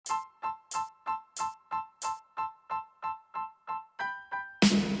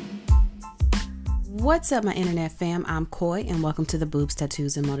What's up, my internet fam? I'm Koi, and welcome to the Boobs,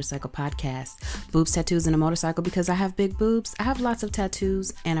 Tattoos, and Motorcycle podcast. Boobs, tattoos, and a motorcycle because I have big boobs, I have lots of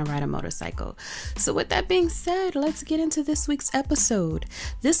tattoos, and I ride a motorcycle. So with that being said, let's get into this week's episode.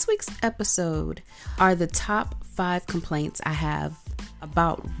 This week's episode are the top 5 complaints I have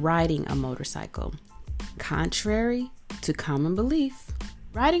about riding a motorcycle. Contrary to common belief,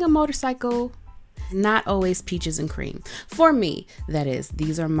 riding a motorcycle not always peaches and cream. For me, that is.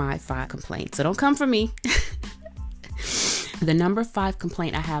 These are my 5 complaints. So don't come for me. The number 5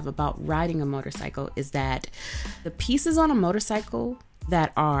 complaint I have about riding a motorcycle is that the pieces on a motorcycle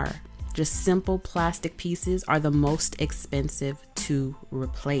that are just simple plastic pieces are the most expensive to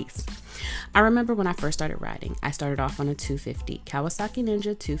replace. I remember when I first started riding, I started off on a 250, Kawasaki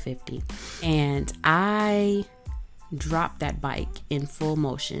Ninja 250, and I dropped that bike in full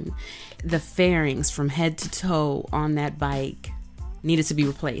motion. The fairings from head to toe on that bike needed to be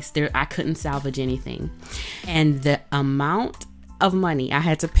replaced. I couldn't salvage anything. And the amount of money I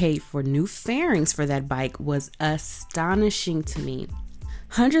had to pay for new fairings for that bike was astonishing to me.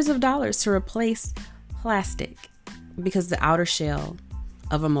 Hundreds of dollars to replace plastic, because the outer shell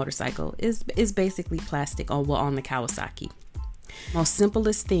of a motorcycle is basically plastic on the Kawasaki. Most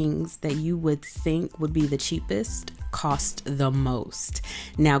simplest things that you would think would be the cheapest cost the most.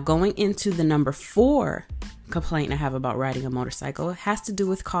 Now, going into the number 4 complaint I have about riding a motorcycle has to do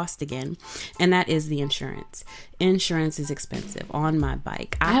with cost again, and that is the insurance. Insurance is expensive on my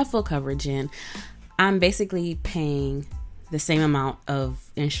bike. I have full coverage and I'm basically paying the same amount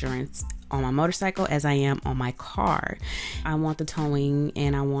of insurance on my motorcycle as I am on my car. I want the towing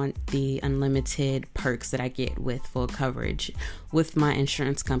and I want the unlimited perks that I get with full coverage with my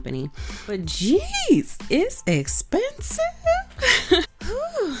insurance company. But geez, it's expensive.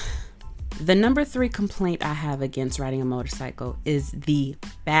 The number 3 complaint I have against riding a motorcycle is the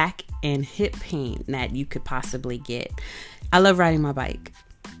back and hip pain that you could possibly get. I love riding my bike.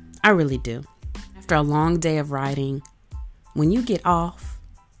 I really do. After a long day of riding, when you get off,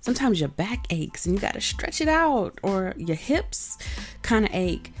 sometimes your back aches and you got to stretch it out, or your hips kind of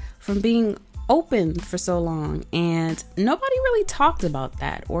ache from being open for so long. And nobody really talks about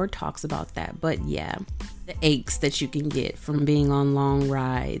that. But yeah, the aches that you can get from being on long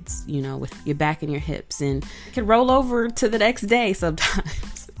rides, with your back and your hips, and it can roll over to the next day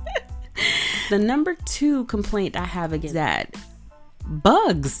sometimes. The number 2 complaint I have against that,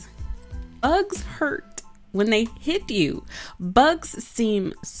 bugs. Bugs hurt when they hit you. Bugs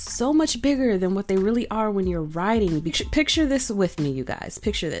seem so much bigger than what they really are when you're riding. Picture this with me, you guys.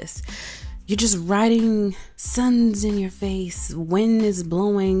 Picture this. You're just riding, sun's in your face, wind is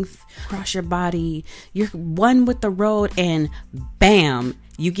blowing across your body. You're one with the road, and bam,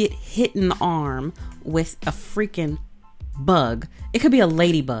 you get hit in the arm with a freaking bug. It could be a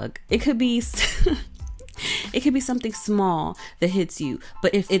ladybug. It could be something small that hits you,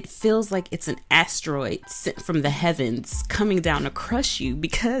 but if it feels like it's an asteroid sent from the heavens coming down to crush you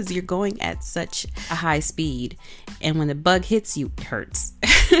because you're going at such a high speed, and when the bug hits you, it hurts.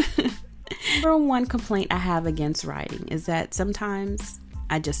 Number 1 complaint I have against riding is that sometimes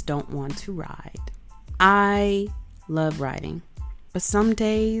I just don't want to ride. I love riding, but some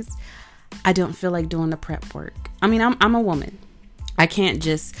days I don't feel like doing the prep work. I mean, I'm a woman. I can't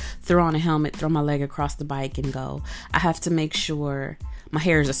just throw on a helmet, throw my leg across the bike and go. I have to make sure my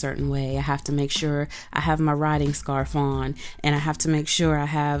hair is a certain way. I have to make sure I have my riding scarf on, and I have to make sure I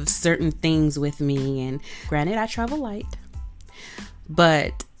have certain things with me. And granted, I travel light,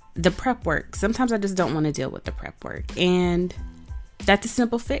 but the prep work, sometimes I just don't want to deal with the prep work, and that's a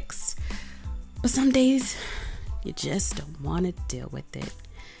simple fix. But some days you just don't want to deal with it.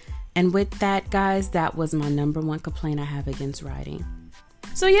 And with that, guys, that was my number 1 complaint I have against riding.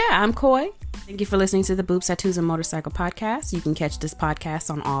 So yeah, I'm Koi. Thank you for listening to the Boobs, Tattoos, and Motorcycle podcast. You can catch this podcast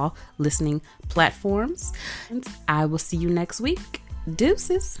on all listening platforms. And I will see you next week.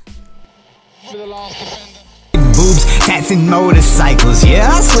 Deuces. Boobs, tats, and motorcycles. Yeah,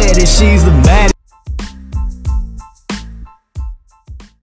 I swear that she's the baddest.